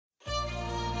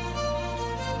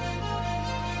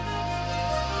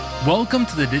Welcome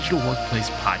to the Digital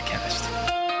Workplace Podcast.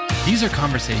 These are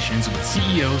conversations with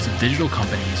CEOs of digital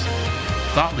companies,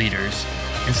 thought leaders,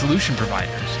 and solution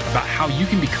providers about how you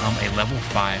can become a level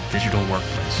 5 digital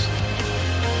workplace.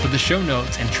 For the show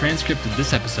notes and transcript of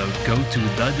this episode, go to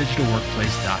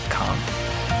thedigitalworkplace.com.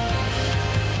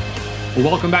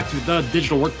 Well, welcome back to the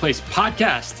Digital Workplace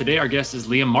Podcast. Today, our guest is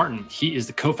Liam Martin. He is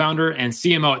the co-founder and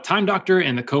CMO at Time Doctor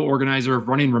and the co-organizer of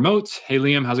Running Remote. Hey,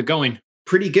 Liam, how's it going?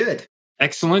 Pretty good.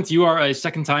 Excellent. You are a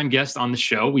second-time guest on the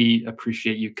show. We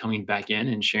appreciate you coming back in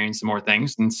and sharing some more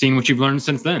things and seeing what you've learned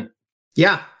since then.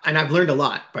 Yeah, and I've learned a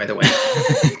lot, by the way.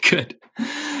 Good.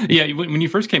 Yeah, when you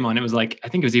first came on, it was like, I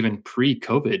think it was even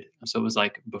pre-COVID. So it was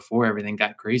like before everything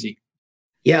got crazy.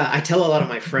 Yeah, I tell a lot of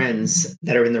my friends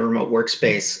that are in the remote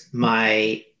workspace,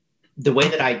 the way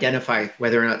that I identify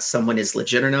whether or not someone is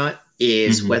legit or not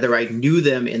is whether I knew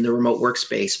them in the remote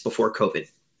workspace before COVID.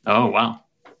 Oh, wow.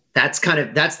 That's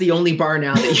the only bar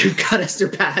now that you've got to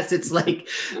surpass. It's like,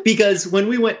 because when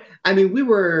we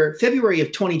were February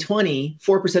of 2020,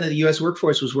 4% of the US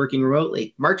workforce was working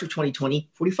remotely. March of 2020,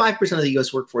 45% of the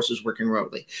US workforce was working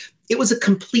remotely. It was a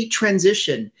complete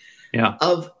transition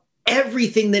of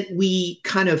everything that we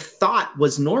kind of thought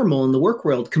was normal in the work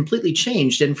world completely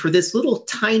changed. And for this little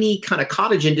tiny kind of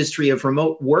cottage industry of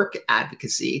remote work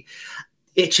advocacy,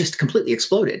 it just completely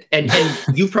exploded. And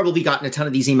you've probably gotten a ton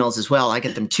of these emails as well. I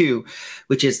get them too,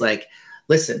 which is like,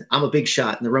 listen, I'm a big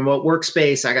shot in the remote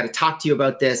workspace. I got to talk to you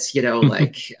about this,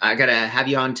 like I got to have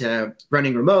you on to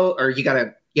Running Remote, or you got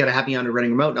to have me on to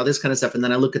Running Remote and all this kind of stuff. And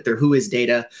then I look at their Whois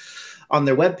data on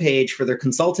their webpage for their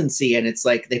consultancy, and it's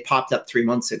like they popped up 3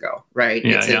 months ago, right?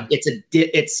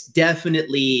 It's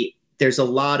definitely, there's a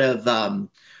lot of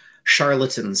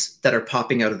charlatans that are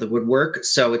popping out of the woodwork.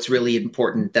 So it's really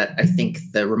important that I think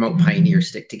the remote pioneers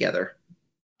stick together.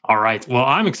 All right. Well,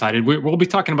 I'm excited. We'll be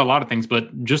talking about a lot of things,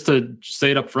 but just to say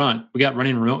it up front, we got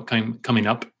Running Remote coming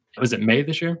up. Was it May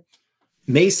this year?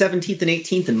 May 17th and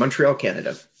 18th in Montreal,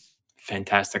 Canada.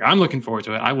 Fantastic. I'm looking forward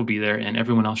to it. I will be there, and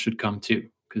everyone else should come too,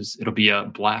 because it'll be a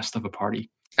blast of a party.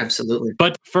 Absolutely.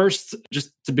 But first,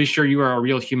 just to be sure you are a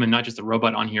real human, not just a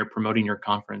robot on here promoting your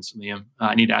conference, Liam,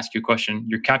 I need to ask you a question.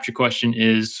 Your capture question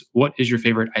is, what is your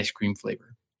favorite ice cream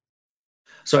flavor?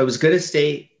 So I was going to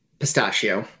say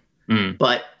pistachio,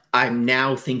 but I'm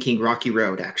now thinking Rocky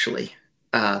Road, actually.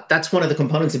 That's one of the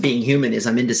components of being human is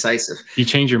I'm indecisive. You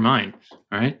change your mind,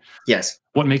 right? Yes.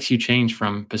 What makes you change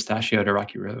from pistachio to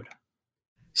Rocky Road?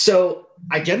 So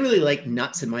I generally like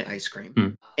nuts in my ice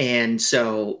cream. And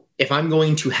so if I'm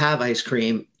going to have ice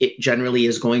cream, it generally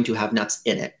is going to have nuts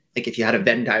in it. Like if you had a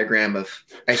Venn diagram of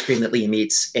ice cream that Liam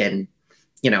eats and,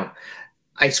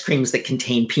 ice creams that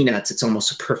contain peanuts, it's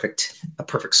almost a perfect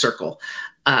circle.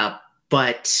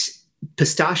 But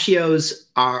pistachios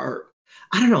are,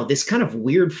 I don't know, this kind of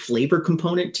weird flavor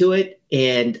component to it.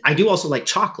 And I do also like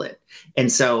chocolate. And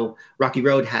so Rocky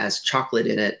Road has chocolate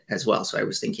in it as well. So I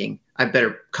was thinking I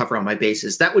better cover all my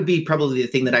bases. That would be probably the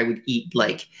thing that I would eat.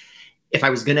 Like if I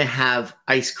was going to have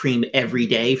ice cream every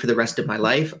day for the rest of my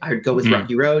life, I would go with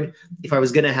Rocky Road. If I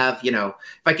was going to have, if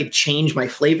I could change my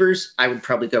flavors, I would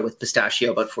probably go with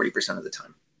pistachio about 40% of the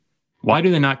time. Why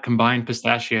do they not combine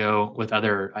pistachio with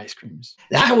other ice creams?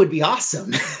 That would be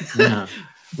awesome. Yeah.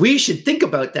 We should think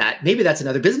about that. Maybe that's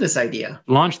another business idea.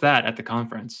 Launch that at the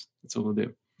conference. That's what we'll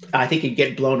do. I think it'd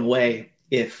get blown away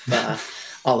if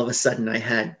all of a sudden I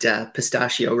had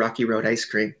pistachio Rocky Road ice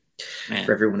cream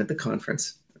for everyone at the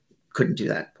conference. Couldn't do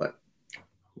that, but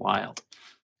wild.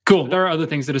 Cool. There are other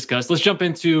things to discuss. Let's jump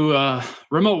into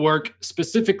remote work.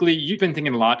 Specifically, you've been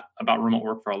thinking a lot about remote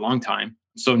work for a long time.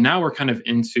 So now we're kind of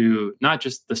into not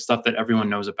just the stuff that everyone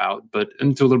knows about, but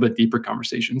into a little bit deeper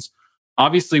conversations.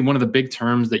 Obviously, one of the big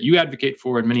terms that you advocate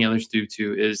for and many others do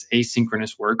too is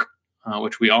asynchronous work,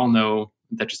 which we all know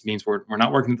that just means we're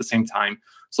not working at the same time.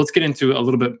 So let's get into a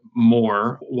little bit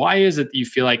more. Why is it that you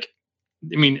feel like,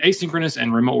 asynchronous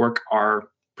and remote work are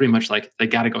pretty much like they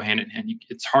got to go hand in hand.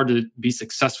 It's hard to be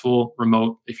successful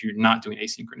remote if you're not doing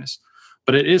asynchronous.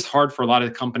 But it is hard for a lot of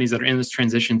the companies that are in this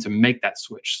transition to make that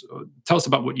switch. So tell us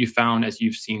about what you found as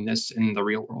you've seen this in the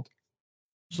real world.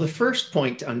 So the first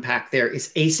point to unpack there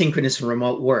is asynchronous and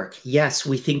remote work. Yes,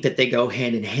 we think that they go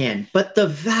hand in hand, but the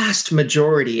vast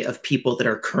majority of people that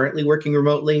are currently working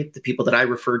remotely, the people that I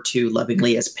refer to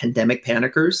lovingly as pandemic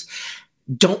panickers,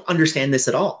 don't understand this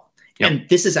at all. Yep. And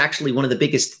this is actually one of the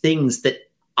biggest things that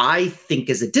I think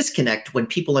is a disconnect when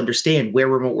people understand where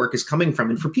remote work is coming from.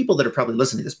 And for people that are probably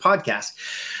listening to this podcast,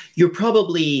 you're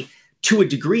probably to a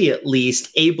degree at least,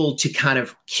 able to kind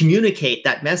of communicate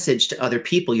that message to other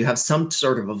people. You have some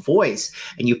sort of a voice,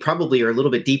 and you probably are a little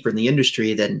bit deeper in the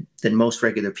industry than most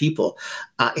regular people.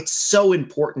 It's so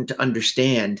important to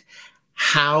understand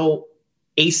how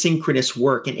asynchronous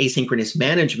work and asynchronous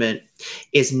management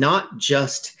is not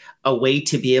just a way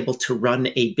to be able to run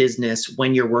a business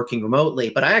when you're working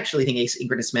remotely, but I actually think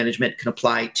asynchronous management can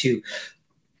apply to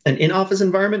an in-office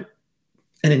environment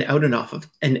and an out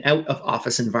of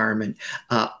office environment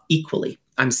equally.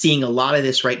 I'm seeing a lot of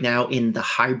this right now in the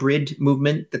hybrid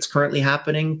movement that's currently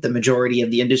happening. The majority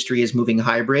of the industry is moving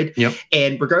hybrid. Yep.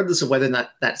 And regardless of whether or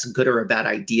not that's a good or a bad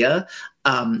idea,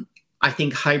 I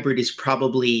think hybrid is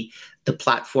probably the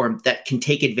platform that can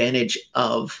take advantage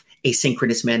of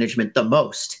asynchronous management the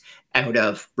most out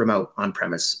of remote,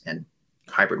 on-premise, and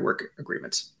hybrid work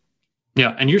agreements.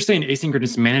 Yeah. And you're saying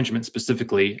asynchronous management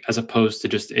specifically, as opposed to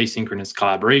just asynchronous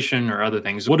collaboration or other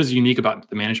things. What is unique about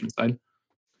the management side?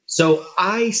 So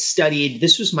I studied,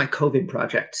 this was my COVID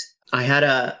project. I had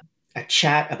a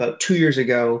chat about 2 years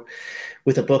ago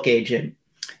with a book agent,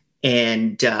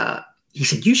 and he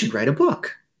said, "You should write a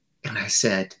book." And I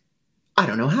said, "I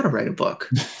don't know how to write a book."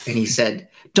 And he said,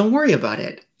 "Don't worry about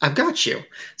it. I've got you."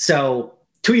 So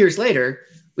 2 years later,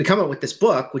 we come up with this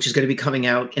book, which is going to be coming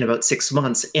out in about 6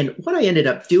 months. And what I ended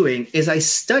up doing is I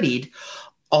studied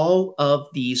all of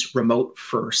these remote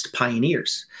first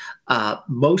pioneers,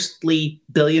 mostly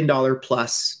billion-dollar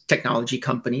plus technology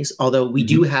companies, although we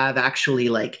do have actually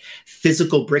like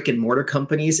physical brick and mortar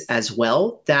companies as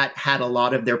well that had a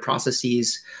lot of their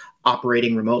processes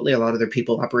operating remotely, a lot of their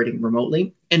people operating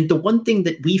remotely. And the one thing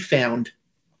that we found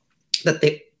that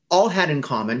they all had in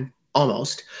common,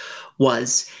 almost,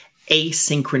 was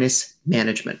asynchronous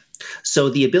management. So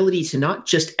the ability to not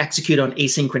just execute on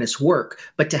asynchronous work,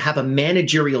 but to have a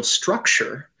managerial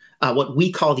structure, what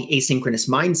we call the asynchronous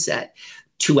mindset,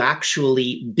 to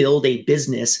actually build a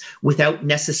business without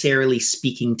necessarily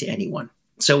speaking to anyone.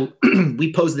 So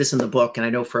we pose this in the book, and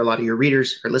I know for a lot of your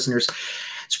readers or listeners,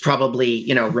 it's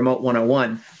probably, remote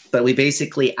 101, but we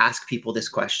basically ask people this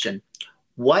question: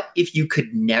 what if you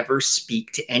could never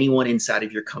speak to anyone inside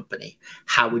of your company?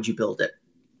 How would you build it?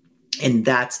 And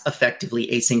that's effectively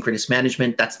asynchronous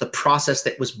management. That's the process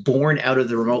that was born out of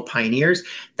the remote pioneers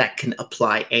that can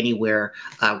apply anywhere,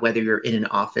 whether you're in an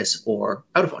office or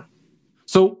out of one.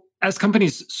 So as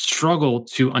companies struggle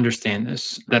to understand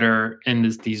this, that are in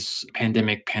these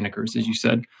pandemic panickers, as you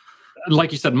said,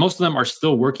 like you said, most of them are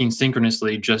still working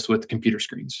synchronously just with computer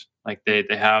screens. Like they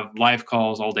have live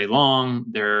calls all day long.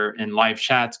 They're in live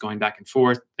chats going back and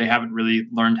forth. They haven't really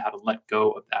learned how to let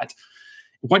go of that.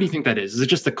 Why do you think that is? Is it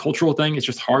just a cultural thing? It's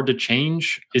just hard to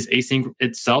change? Is async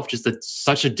itself just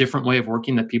such a different way of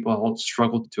working that people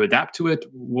struggle to adapt to it?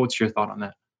 What's your thought on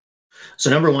that?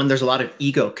 So number one, there's a lot of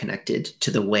ego connected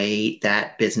to the way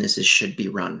that businesses should be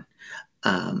run.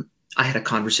 I had a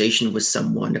conversation with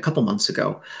someone a couple months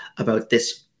ago about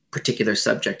this particular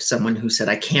subject, someone who said,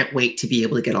 "I can't wait to be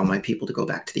able to get all my people to go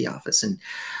back to the office." And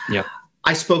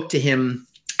I spoke to him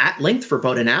at length for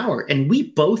about an hour, and we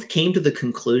both came to the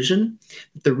conclusion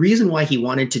that the reason why he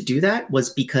wanted to do that was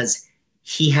because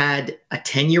he had a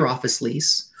 10-year office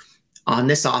lease on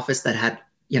this office that had,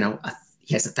 he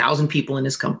has 1,000 people in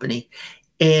his company.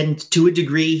 And to a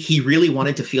degree, he really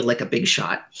wanted to feel like a big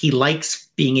shot. He likes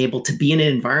being able to be in an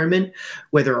environment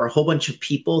where there are a whole bunch of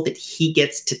people that he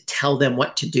gets to tell them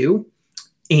what to do.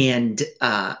 And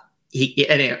he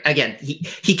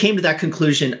came to that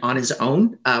conclusion on his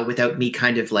own without me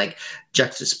kind of like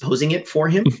juxtaposing it for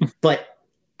him. But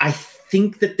I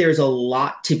think that there's a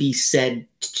lot to be said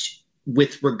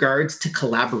with regards to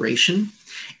collaboration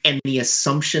and the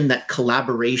assumption that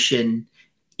collaboration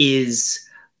is,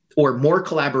 or more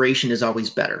collaboration is always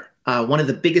better. One of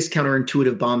the biggest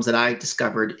counterintuitive bombs that I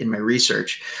discovered in my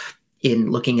research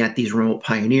in looking at these remote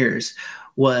pioneers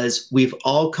was we've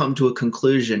all come to a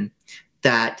conclusion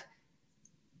that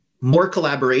more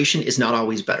collaboration is not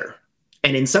always better.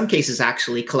 And in some cases,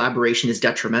 actually, collaboration is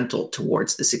detrimental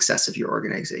towards the success of your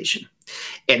organization.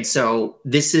 And so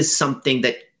this is something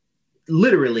that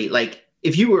literally, like,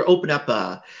 if you were to open up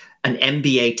an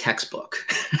MBA textbook,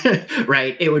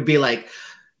 right, it would be like,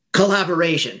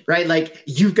 collaboration, right? Like,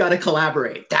 you've got to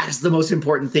collaborate. That is the most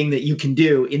important thing that you can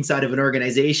do inside of an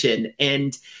organization.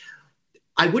 And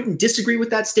I wouldn't disagree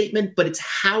with that statement, but it's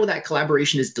how that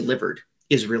collaboration is delivered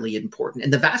is really important.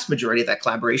 And the vast majority of that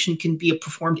collaboration can be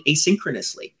performed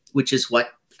asynchronously, which is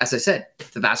what, as I said,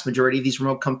 the vast majority of these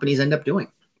remote companies end up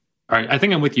doing. All right, I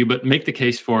think I'm with you, but make the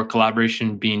case for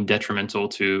collaboration being detrimental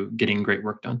to getting great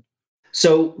work done.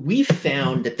 So we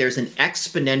found that there's an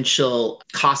exponential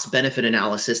cost benefit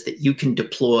analysis that you can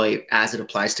deploy as it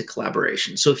applies to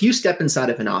collaboration. So if you step inside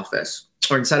of an office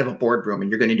or inside of a boardroom and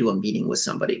you're going to do a meeting with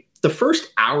somebody, the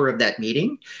first hour of that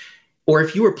meeting, or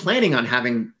if you were planning on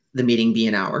having the meeting be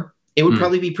an hour, it would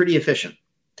probably be pretty efficient.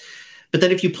 But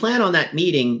then if you plan on that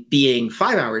meeting being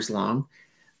 5 hours long,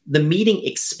 the meeting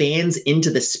expands into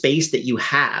the space that you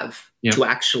have to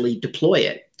actually deploy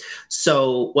it.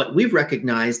 So what we've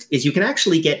recognized is you can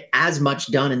actually get as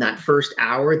much done in that first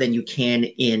hour than you can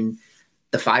in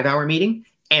the 5-hour meeting.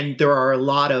 And there are a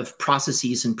lot of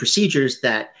processes and procedures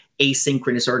that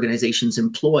asynchronous organizations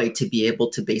employ to be able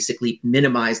to basically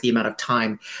minimize the amount of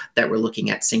time that we're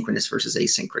looking at synchronous versus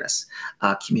asynchronous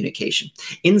communication.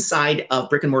 Inside of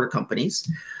brick and mortar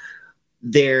companies,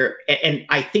 and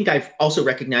I think I've also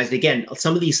recognized, again,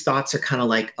 some of these thoughts are kind of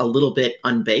like a little bit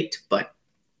unbaked, but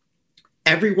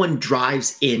everyone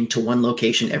drives into one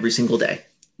location every single day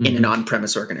in an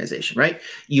on-premise organization, right?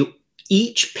 You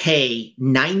each pay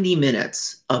 90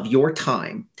 minutes of your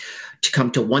time to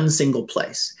come to one single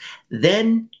place.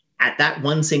 Then at that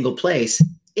one single place,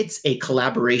 it's a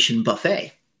collaboration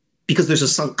buffet because there's a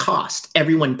sunk cost.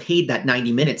 Everyone paid that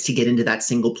 90 minutes to get into that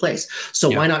single place. So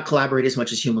why not collaborate as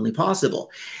much as humanly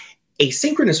possible?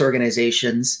 Asynchronous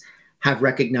organizations have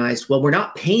recognized, well, we're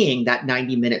not paying that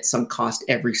 90-minute sunk cost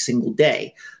every single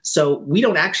day. So we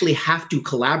don't actually have to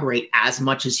collaborate as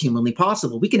much as humanly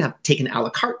possible. We can take an a la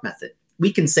carte method.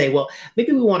 We can say, well,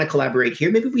 maybe we want to collaborate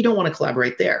here. Maybe we don't want to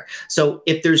collaborate there. So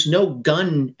if there's no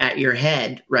gun at your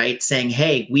head, right, saying,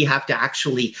 hey, we have to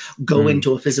actually go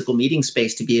into a physical meeting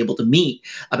space to be able to meet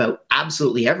about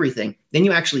absolutely everything, then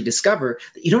you actually discover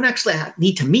that you don't actually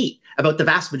need to meet about the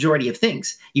vast majority of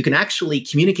things. You can actually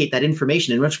communicate that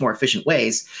information in much more efficient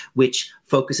ways, which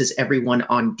focuses everyone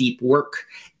on deep work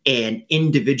and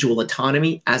individual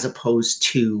autonomy as opposed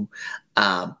to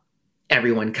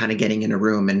everyone kind of getting in a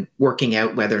room and working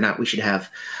out whether or not we should have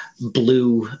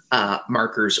blue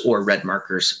markers or red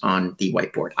markers on the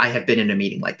whiteboard. I have been in a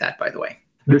meeting like that, by the way.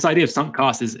 This idea of sunk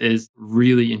cost is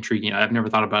really intriguing. I've never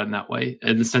thought about it in that way,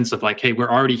 in the sense of like, hey,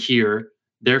 we're already here,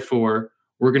 therefore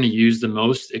we're going to use the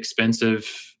most expensive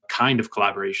kind of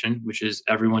collaboration, which is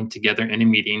everyone together in a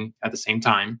meeting at the same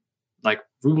time. Like,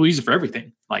 we'll use it for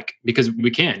everything, like, because we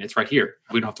can, it's right here.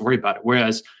 We don't have to worry about it.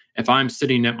 Whereas if I'm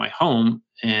sitting at my home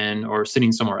or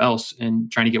sitting somewhere else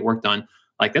and trying to get work done,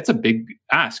 like, that's a big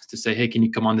ask to say, hey, can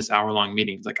you come on this hour-long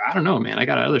meeting? It's like, I don't know, man, I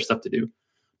got other stuff to do.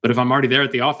 But if I'm already there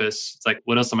at the office, it's like,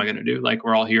 what else am I going to do? Like,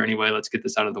 we're all here anyway. Let's get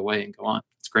this out of the way and go on.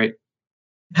 It's great.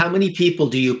 How many people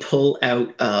do you pull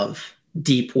out of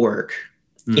deep work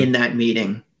in that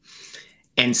meeting?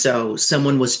 And so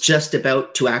someone was just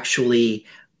about to actually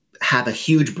have a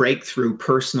huge breakthrough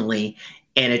personally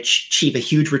and achieve a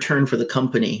huge return for the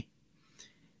company,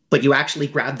 but you actually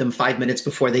grabbed them 5 minutes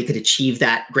before they could achieve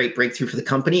that great breakthrough for the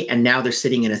company. And now they're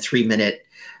sitting in a 3-minute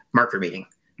marker meeting,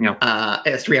 a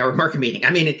 3-hour marker meeting. I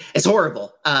mean, it's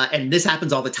horrible. And this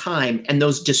happens all the time. And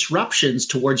those disruptions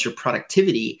towards your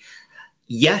productivity,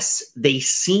 yes, they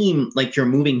seem like you're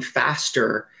moving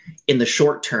faster in the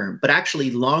short term, but actually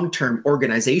long-term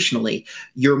organizationally,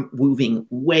 you're moving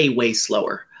way, way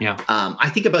slower.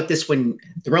 I think about this when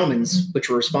the Romans, which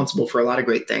were responsible for a lot of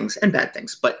great things and bad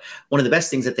things, but one of the best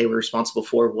things that they were responsible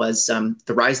for was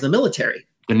the rise of the military.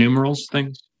 The numerals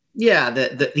things? Yeah,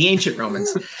 the ancient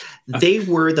Romans. They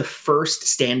were the first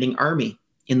standing army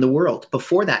in the world.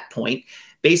 Before that point,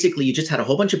 basically, you just had a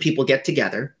whole bunch of people get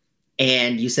together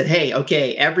and you said, hey,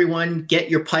 okay, everyone get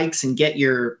your pikes and get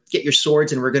your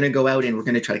swords, and we're going to go out and we're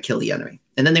going to try to kill the enemy.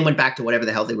 And then they went back to whatever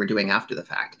the hell they were doing after the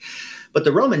fact. But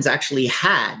the Romans actually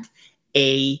had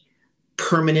a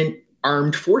permanent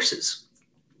armed forces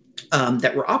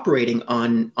that were operating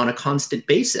on a constant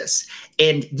basis.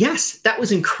 And yes, that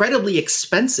was incredibly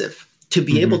expensive to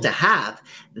be able to have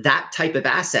that type of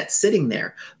asset sitting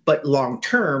there. But long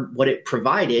term, what it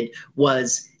provided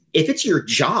was, if it's your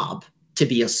job to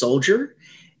be a soldier,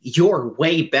 you're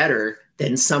way better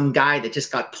than some guy that just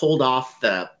got pulled off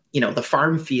the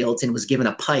farm fields and was given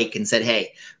a pike and said,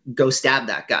 hey, go stab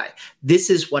that guy. This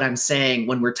is what I'm saying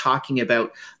when we're talking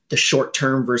about the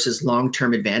short-term versus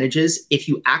long-term advantages. If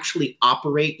you actually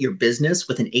operate your business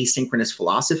with an asynchronous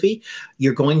philosophy,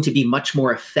 you're going to be much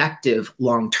more effective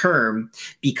long-term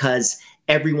because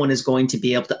everyone is going to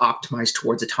be able to optimize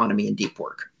towards autonomy and deep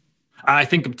work. I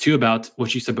think too about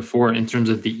what you said before in terms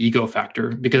of the ego factor,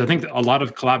 because I think a lot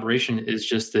of collaboration is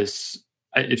just this,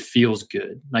 it feels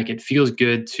good. Like, it feels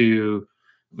good to,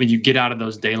 when you get out of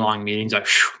those day-long meetings, like,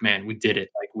 man, we did it.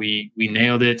 Like, we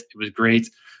nailed it. It was great.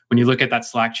 when you look at that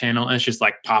Slack channel and it's just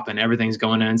like popping, everything's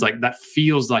going in. It's like, that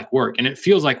feels like work. And it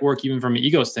feels like work even from an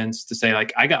ego sense to say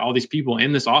like, I got all these people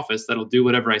in this office that'll do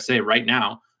whatever I say right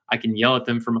now. I can yell at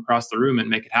them from across the room and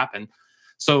make it happen.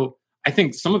 So I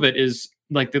think some of it is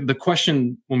like the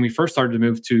question when we first started to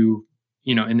move to,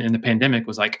 in the pandemic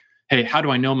was like, hey, how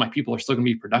do I know my people are still going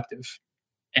to be productive?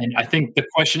 And I think the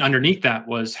question underneath that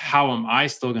was, how am I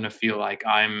still going to feel like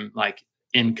I'm like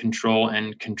in control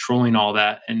and controlling all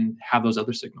that and have those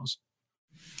other signals?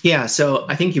 Yeah. So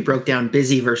I think you broke down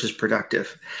busy versus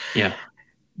productive. Yeah.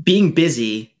 Being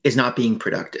busy is not being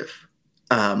productive.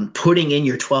 Putting in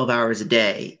your 12 hours a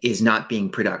day is not being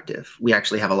productive. We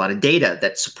actually have a lot of data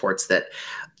that supports that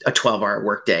a 12-hour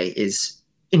workday is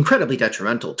incredibly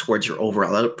detrimental towards your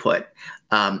overall output,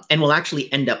 and will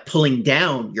actually end up pulling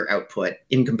down your output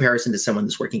in comparison to someone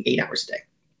that's working 8 hours a day.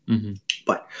 Mm-hmm.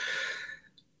 But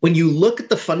when you look at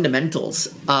the fundamentals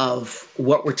of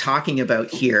what we're talking about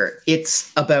here,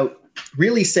 it's about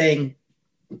really saying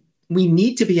we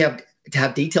need to be able to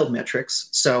have detailed metrics.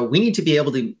 So we need to be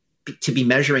able to be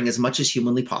measuring as much as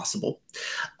humanly possible,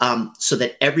 so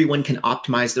that everyone can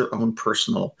optimize their own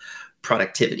personal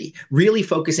productivity. Really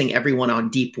focusing everyone on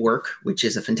Deep Work, which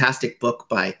is a fantastic book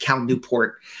by Cal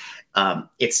Newport.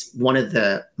 It's one of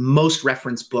the most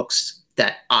referenced books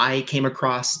that I came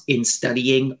across in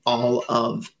studying all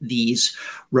of these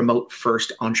remote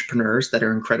first entrepreneurs that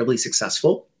are incredibly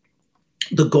successful.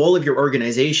 The goal of your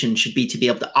organization should be to be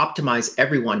able to optimize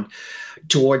everyone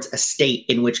towards a state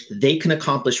in which they can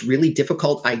accomplish really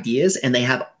difficult ideas and they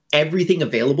have everything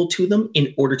available to them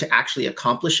in order to actually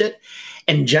accomplish it.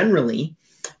 And generally,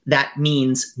 that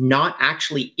means not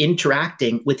actually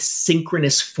interacting with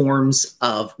synchronous forms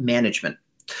of management.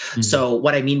 Mm-hmm. So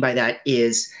what I mean by that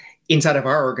is, inside of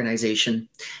our organization,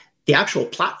 the actual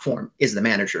platform is the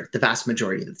manager the vast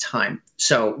majority of the time.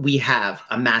 So we have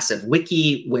a massive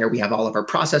wiki where we have all of our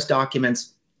process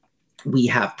documents. We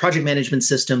have project management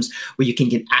systems where you can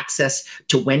get access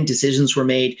to when decisions were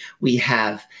made. We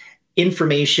have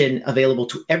information available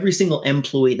to every single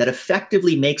employee that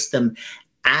effectively makes them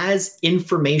as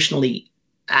informationally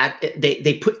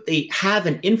they have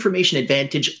an information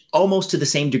advantage almost to the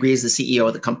same degree as the CEO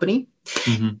of the company.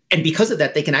 Mm-hmm. And because of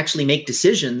that, they can actually make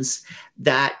decisions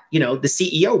that, the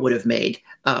CEO would have made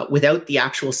without the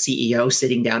actual CEO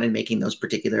sitting down and making those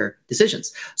particular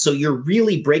decisions. So you're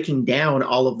really breaking down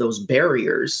all of those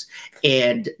barriers.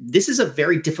 And this is a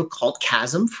very difficult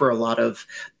chasm for a lot of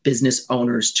business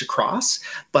owners to cross.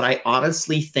 But I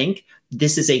honestly think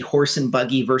this is a horse and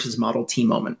buggy versus Model T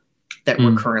moment that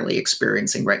we're currently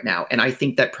experiencing right now. And I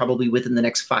think that probably within the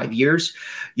next 5 years,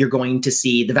 you're going to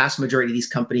see the vast majority of these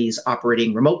companies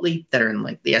operating remotely that are in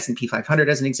like the S&P 500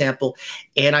 as an example.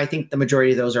 And I think the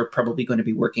majority of those are probably going to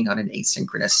be working on an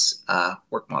asynchronous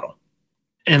work model.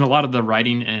 And a lot of the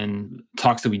writing and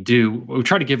talks that we do, we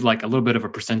try to give like a little bit of a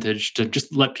percentage to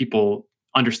just let people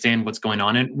understand what's going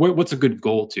on and what's a good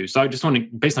goal too. So I just want to,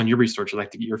 based on your research, I'd like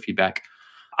to get your feedback.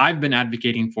 I've been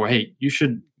advocating for, hey, you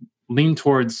should lean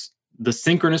towards the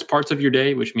synchronous parts of your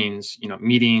day, which means,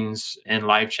 meetings and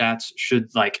live chats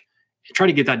should like try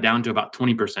to get that down to about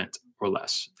 20% or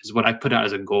less is what I put out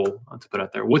as a goal to put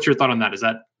out there. What's your thought on that? Is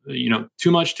that, too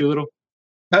much, too little?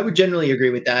 I would generally agree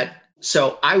with that.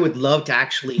 So I would love to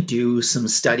actually do some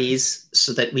studies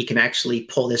so that we can actually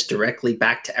pull this directly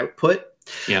back to output.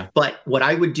 Yeah. But what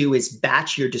I would do is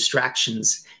batch your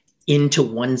distractions into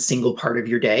one single part of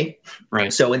your day.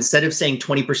 Right. So instead of saying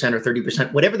 20% or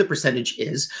 30%, whatever the percentage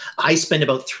is, I spend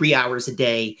about 3 hours a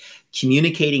day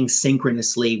communicating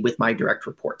synchronously with my direct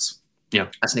reports. Yeah.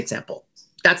 As an example.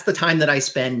 That's the time that I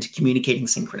spend communicating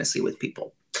synchronously with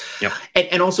people. Yeah.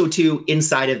 And also too,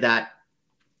 inside of that,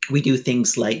 we do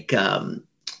things like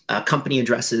company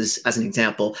addresses as an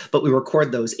example, but we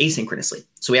record those asynchronously.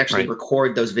 So we actually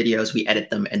record those videos, we edit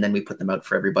them, and then we put them out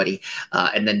for everybody.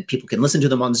 And then people can listen to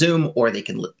them on Zoom or they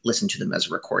can listen to them as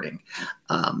a recording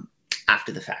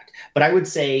after the fact. But I would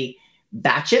say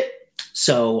batch it.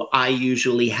 So I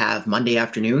usually have Monday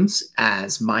afternoons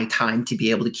as my time to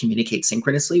be able to communicate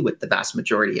synchronously with the vast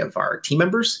majority of our team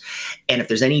members. And if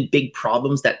there's any big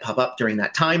problems that pop up during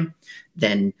that time,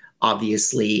 then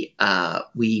obviously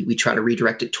we try to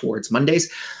redirect it towards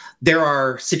Mondays. There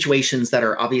are situations that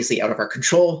are obviously out of our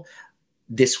control.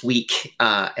 This week,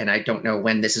 and I don't know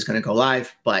when this is going to go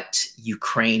live, but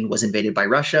Ukraine was invaded by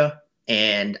Russia.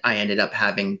 And I ended up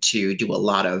having to do a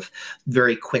lot of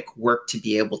very quick work to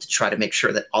be able to try to make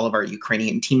sure that all of our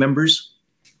Ukrainian team members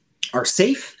are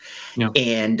safe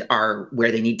and are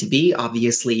where they need to be.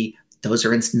 Obviously, those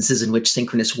are instances in which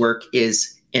synchronous work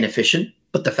is inefficient,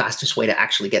 but the fastest way to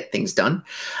actually get things done.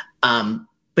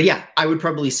 But yeah, I would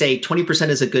probably say 20%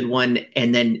 is a good one.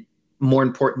 And then more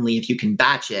importantly, if you can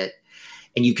batch it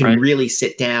and you can really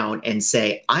sit down and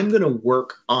say, I'm going to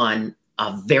work on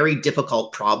a very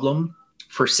difficult problem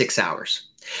for 6 hours.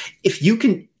 If you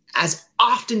can, as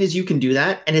often as you can do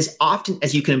that, and as often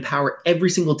as you can empower every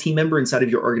single team member inside of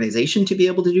your organization to be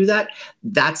able to do that,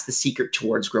 that's the secret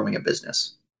towards growing a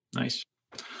business. Nice.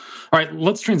 All right,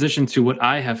 let's transition to what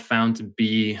I have found to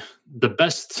be the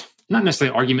best, not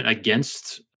necessarily argument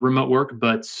against remote work,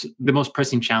 but the most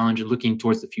pressing challenge looking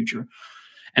towards the future.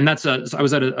 And that's, so I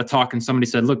was at a talk and somebody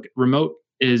said, look, remote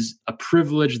is a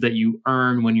privilege that you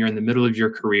earn when you're in the middle of your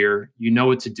career. You know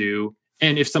what to do.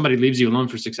 And if somebody leaves you alone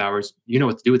for 6 hours, you know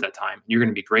what to do at that time. You're going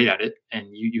to be great at it. And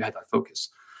you have that focus.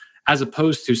 As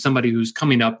opposed to somebody who's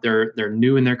coming up, they're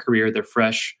new in their career, they're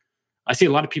fresh. I see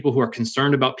a lot of people who are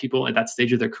concerned about people at that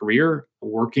stage of their career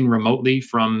working remotely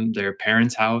from their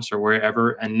parents' house or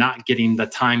wherever and not getting the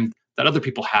time that other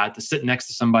people had to sit next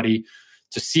to somebody,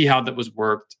 to see how that was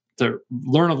worked, to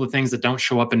learn all the things that don't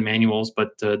show up in manuals,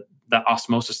 but that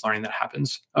osmosis learning that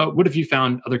happens. What have you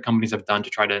found other companies have done to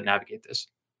try to navigate this?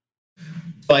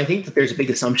 Well, I think that there's a big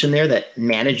assumption there that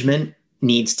management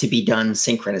needs to be done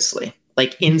synchronously.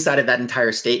 Like inside of that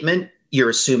entire statement, you're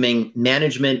assuming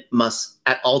management must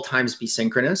at all times be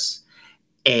synchronous.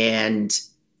 And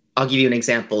I'll give you an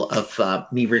example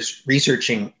of me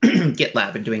researching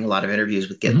GitLab and doing a lot of interviews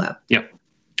with GitLab. Mm-hmm. Yeah.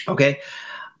 Okay.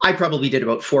 I probably did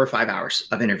about 4 or 5 hours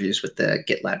of interviews with the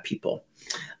GitLab people.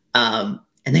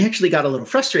 And they actually got a little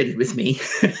frustrated with me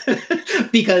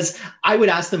because I would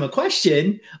ask them a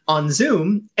question on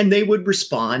Zoom and they would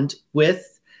respond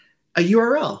with a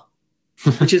URL,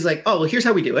 which is like, oh, well, here's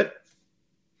how we do it.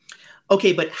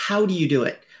 Okay, but how do you do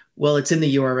it? Well, it's in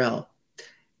the URL.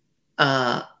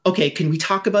 Okay, can we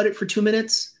talk about it for 2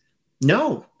 minutes?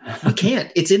 No, we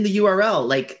can't. It's in the URL.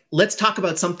 Like, let's talk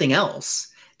about something else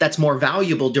that's more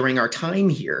valuable during our time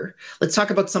here. Let's talk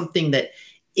about something that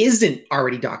isn't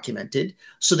already documented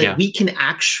so that we can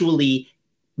actually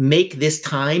make this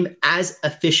time as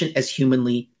efficient as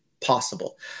humanly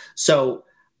possible. So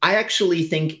I actually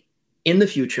think in the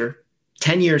future,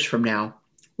 10 years from now,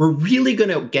 we're really going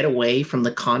to get away from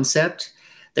the concept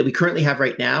that we currently have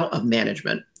right now of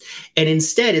management. And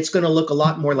instead, it's going to look a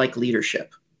lot more like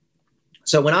leadership.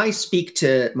 So when I speak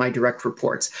to my direct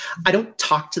reports, I don't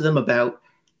talk to them about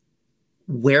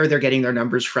where they're getting their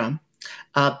numbers from,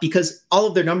 because all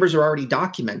of their numbers are already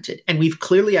documented. And we've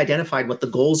clearly identified what the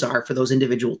goals are for those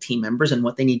individual team members and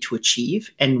what they need to achieve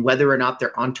and whether or not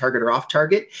they're on target or off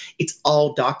target. It's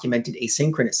all documented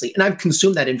asynchronously. And I've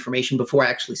consumed that information before I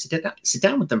actually sit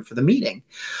down with them for the meeting.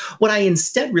 What I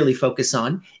instead really focus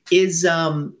on is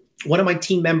one of my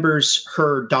team members,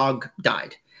 her dog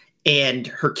died. And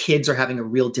her kids are having a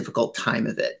real difficult time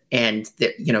of it. And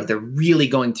they're really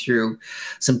going through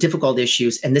some difficult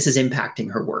issues, and this is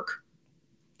impacting her work.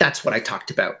 That's what I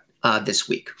talked about this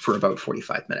week for about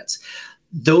 45 minutes.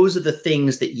 Those are the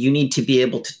things that you need to be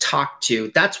able to talk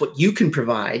to. That's what you can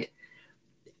provide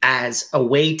as a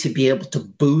way to be able to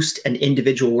boost an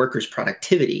individual worker's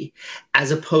productivity, as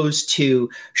opposed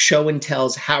to show and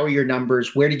tells. How are your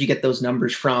numbers? Where did you get those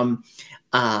numbers from?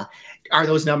 Are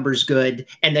those numbers good?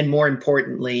 And then more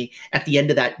importantly, at the end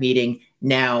of that meeting,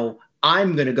 now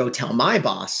I'm going to go tell my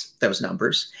boss those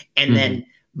numbers. And then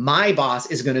my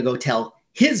boss is going to go tell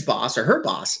his boss or her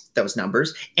boss those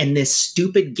numbers. And this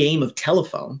stupid game of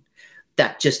telephone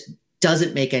that just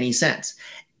doesn't make any sense.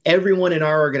 Everyone in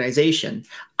our organization,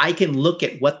 I can look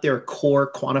at what their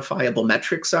core quantifiable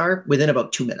metrics are within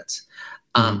about 2 minutes.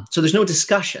 So there's no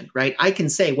discussion, right? I can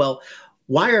say, well,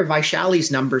 why are Vaishali's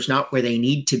numbers not where they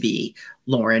need to be,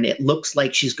 Lauren? It looks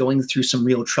like she's going through some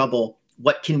real trouble.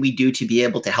 What can we do to be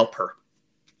able to help her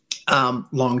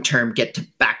long-term get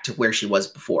back to where she was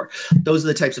before? Those are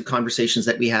the types of conversations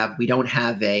that we have. We don't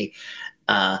have these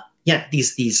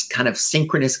kind of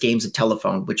synchronous games of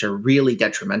telephone, which are really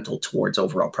detrimental towards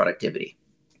overall productivity.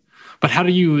 But how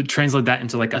do you translate that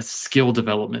into like a skill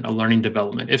development, a learning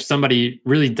development? If somebody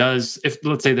really does, if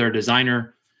let's say they're a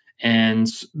designer, and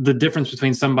the difference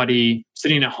between somebody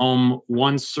sitting at home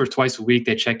once or twice a week,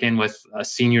 they check in with a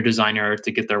senior designer to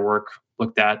get their work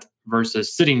looked at,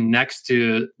 versus sitting next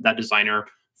to that designer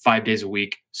 5 days a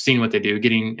week, seeing what they do,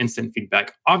 getting instant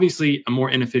feedback. Obviously, a more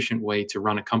inefficient way to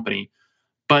run a company.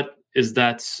 But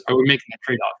are we making a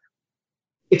trade-off?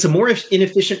 It's a more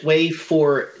inefficient way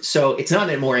it's not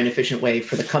a more inefficient way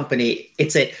for the company.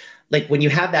 Like when you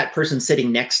have that person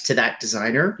sitting next to that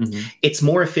designer, it's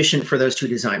more efficient for those two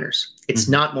designers. It's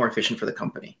not more efficient for the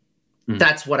company.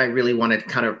 That's what I really want to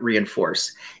kind of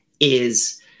reinforce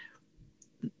is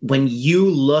when you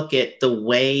look at the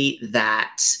way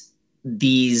that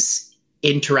these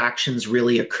interactions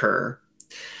really occur,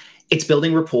 it's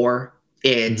building rapport.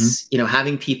 It's,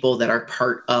 having people that are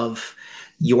part of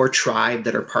your tribe,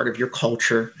 that are part of your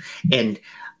culture. And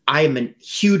I am a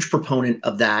huge proponent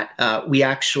of that. We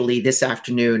actually, this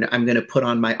afternoon, I'm going to put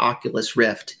on my Oculus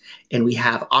Rift, and we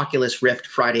have Oculus Rift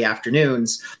Friday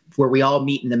afternoons where we all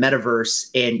meet in the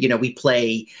metaverse and, we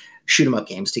play shoot 'em up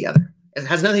games together. It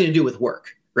has nothing to do with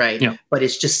work, right? Yeah. But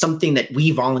it's just something that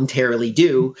we voluntarily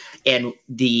do. And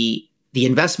the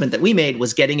investment that we made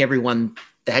was getting everyone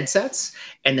the headsets.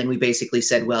 And then we basically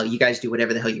said, well, you guys do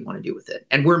whatever the hell you want to do with it.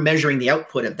 And we're measuring the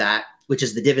output of that, which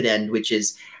is the dividend, which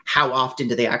is how often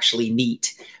do they actually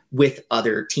meet with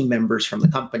other team members from the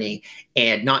company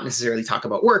and not necessarily talk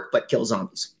about work, but kill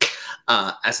zombies,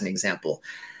 as an example.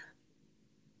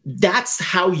 That's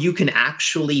how you can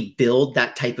actually build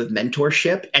that type of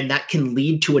mentorship, and that can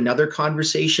lead to another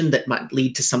conversation that might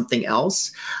lead to something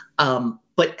else.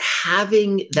 But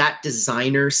having that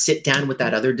designer sit down with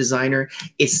that other designer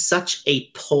is such a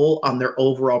pull on their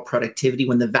overall productivity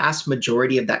when the vast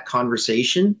majority of that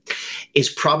conversation is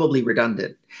probably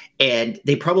redundant, and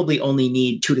they probably only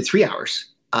need 2 to 3 hours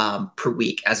per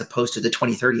week, as opposed to the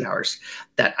 20, 30 hours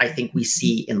that I think we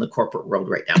see in the corporate world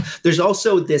right now. There's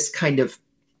also this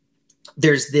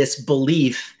there's this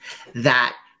belief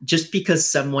that just because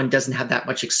someone doesn't have that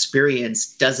much experience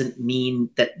doesn't mean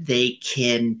that they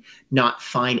can not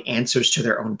find answers to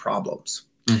their own problems.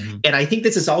 Mm-hmm. And I think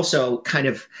this is also kind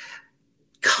of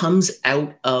comes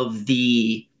out of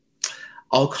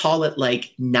I'll call it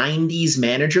like 90s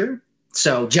manager.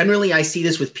 So generally I see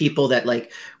this with people that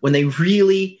when they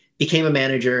really became a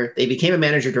manager, they became a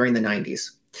manager during the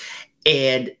 90s,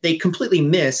 and they completely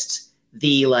missed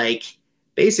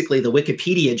basically the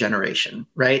Wikipedia generation,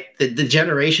 right? The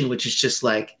generation which is just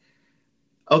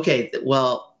okay,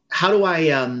 well, how do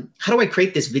I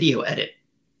create this video edit?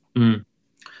 Mm.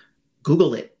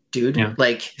 Google it, dude. Yeah.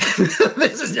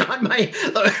 This is not my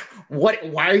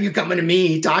why are you coming to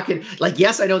me talking?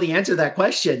 Yes, I know the answer to that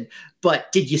question,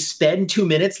 but did you spend 2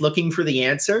 minutes looking for the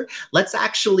answer? Let's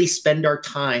actually spend our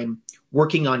time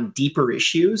working on deeper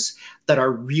issues that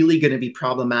are really going to be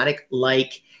problematic,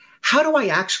 how do I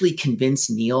actually convince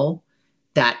Neil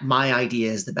that my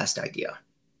idea is the best idea?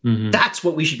 Mm-hmm. That's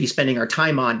what we should be spending our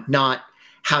time on, not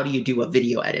how do you do a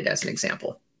video edit, as an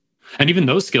example. And even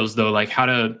those skills, though, how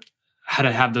to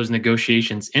have those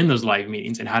negotiations in those live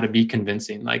meetings and how to be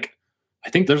convincing. I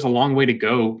think there's a long way to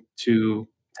go to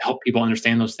help people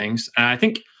understand those things. And I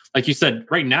think, like you said,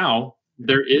 right now,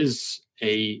 there is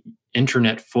a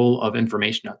internet full of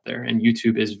information out there, and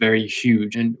YouTube is very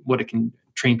huge in what it can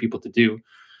train people to do.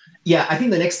 Yeah, I think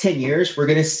the next 10 years, we're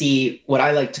going to see what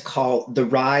I like to call the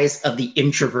rise of the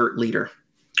introvert leader.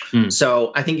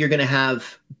 So I think you're going to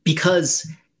have, because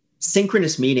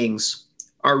synchronous meetings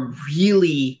are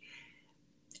really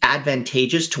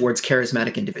advantageous towards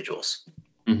charismatic individuals.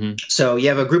 Mm-hmm. So you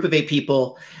have a group of 8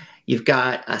 people, you've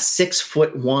got a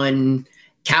 6'1"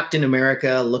 Captain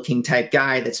America looking type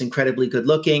guy that's incredibly good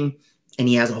looking, and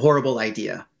he has a horrible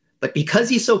idea. But because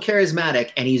he's so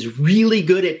charismatic and he's really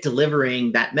good at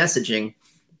delivering that messaging,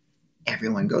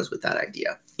 everyone goes with that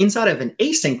idea. Inside of an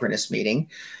asynchronous meeting,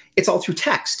 it's all through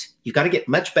text. You've got to get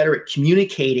much better at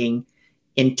communicating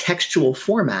in textual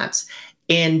formats.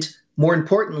 And more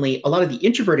importantly, a lot of the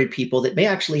introverted people that may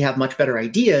actually have much better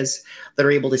ideas that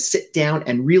are able to sit down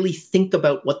and really think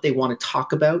about what they want to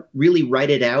talk about, really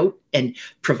write it out, and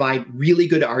provide really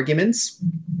good arguments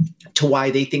to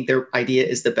why they think their idea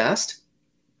is the best.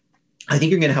 I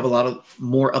think you're going to have a lot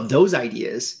more of those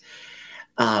ideas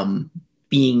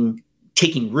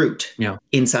taking root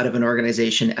inside of an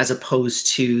organization, as opposed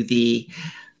to the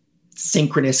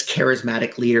synchronous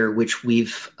charismatic leader, which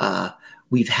we've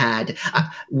had.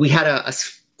 We had a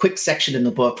quick section in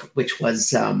the book, which was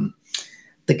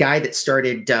the guy that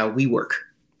started WeWork.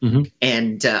 Mm-hmm.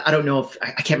 And I don't know if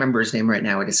I can't remember his name right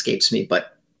now. It escapes me,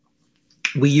 but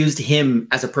we used him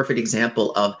as a perfect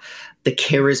example of the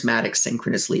charismatic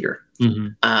synchronous leader.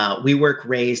 Mm-hmm. WeWork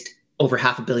raised over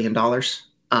 $500 million.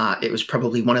 It was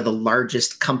probably one of the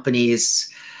largest companies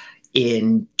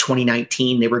in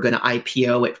 2019. They were going to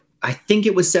IPO at, I think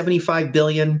it was 75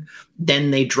 billion.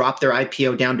 Then they dropped their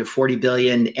IPO down to 40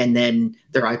 billion, and then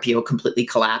their IPO completely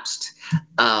collapsed.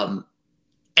 And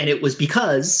it was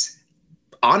because,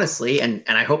 honestly, and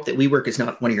I hope that WeWork is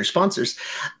not one of your sponsors,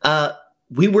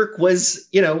 WeWork was,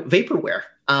 vaporware.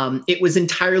 It was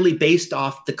entirely based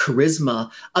off the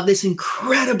charisma of this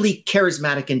incredibly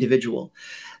charismatic individual,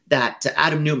 that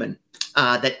Adam Neumann,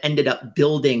 that ended up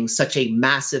building such a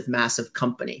massive, massive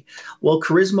company. Well,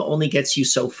 charisma only gets you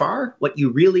so far. What you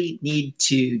really need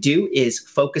to do is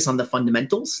focus on the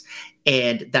fundamentals.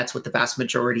 And that's what the vast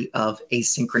majority of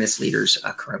asynchronous leaders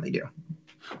currently do.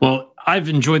 Well, I've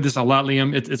enjoyed this a lot,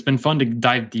 Liam. It's been fun to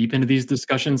dive deep into these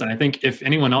discussions. And I think if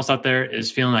anyone else out there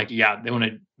is feeling like, yeah, they want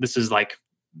to, this is like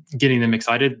getting them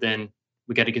excited, then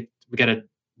we got to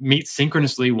meet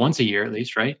synchronously once a year at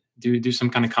least, right? Do some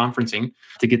kind of conferencing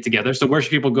to get together. So where should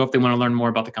people go if they want to learn more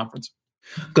about the conference?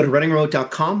 Go to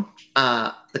runningremote.com.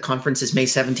 The conference is May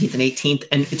 17th and 18th,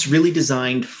 and it's really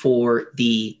designed for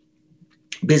the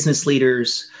business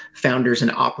leaders, founders,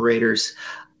 and operators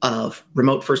of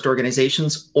remote first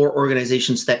organizations or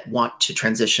organizations that want to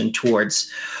transition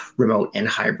towards remote and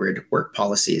hybrid work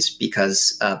policies,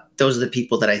 because those are the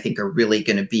people that I think are really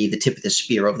going to be the tip of the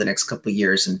spear over the next couple of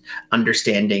years and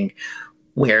understanding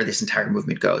where this entire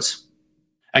movement goes.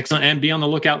 Excellent. And be on the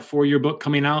lookout for your book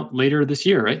coming out later this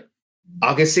year, right?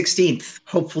 August 16th.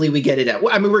 Hopefully we get it out.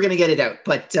 Well, I mean, we're going to get it out,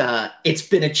 but it's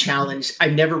been a challenge.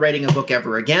 I'm never writing a book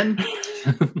ever again.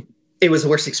 It was the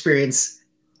worst experience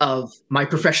of my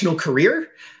professional career,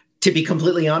 to be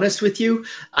completely honest with you.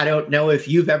 I don't know if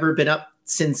you've ever been up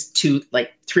since 3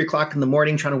 o'clock in the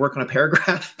morning trying to work on a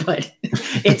paragraph, but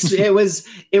it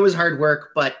was hard work,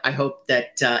 but I hope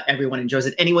that everyone enjoys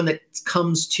it. Anyone that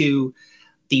comes to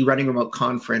the Running Remote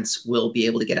conference will be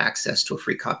able to get access to a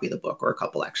free copy of the book, or a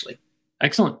couple actually.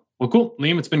 Excellent. Well, cool.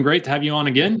 Liam, it's been great to have you on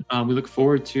again. We look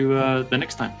forward to the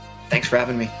next time. Thanks for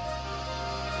having me.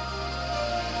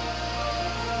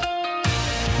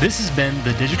 This has been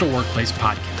the Digital Workplace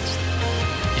Podcast.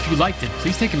 If you liked it,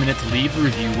 please take a minute to leave a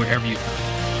review wherever you found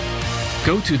it.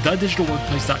 Go to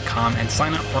thedigitalworkplace.com and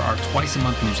sign up for our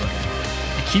twice-a-month newsletter.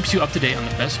 It keeps you up to date on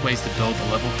the best ways to build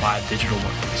a Level 5 digital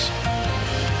workplace.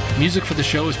 Music for the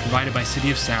show is provided by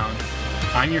City of Sound.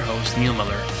 I'm your host, Neil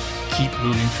Miller. Keep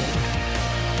moving forward.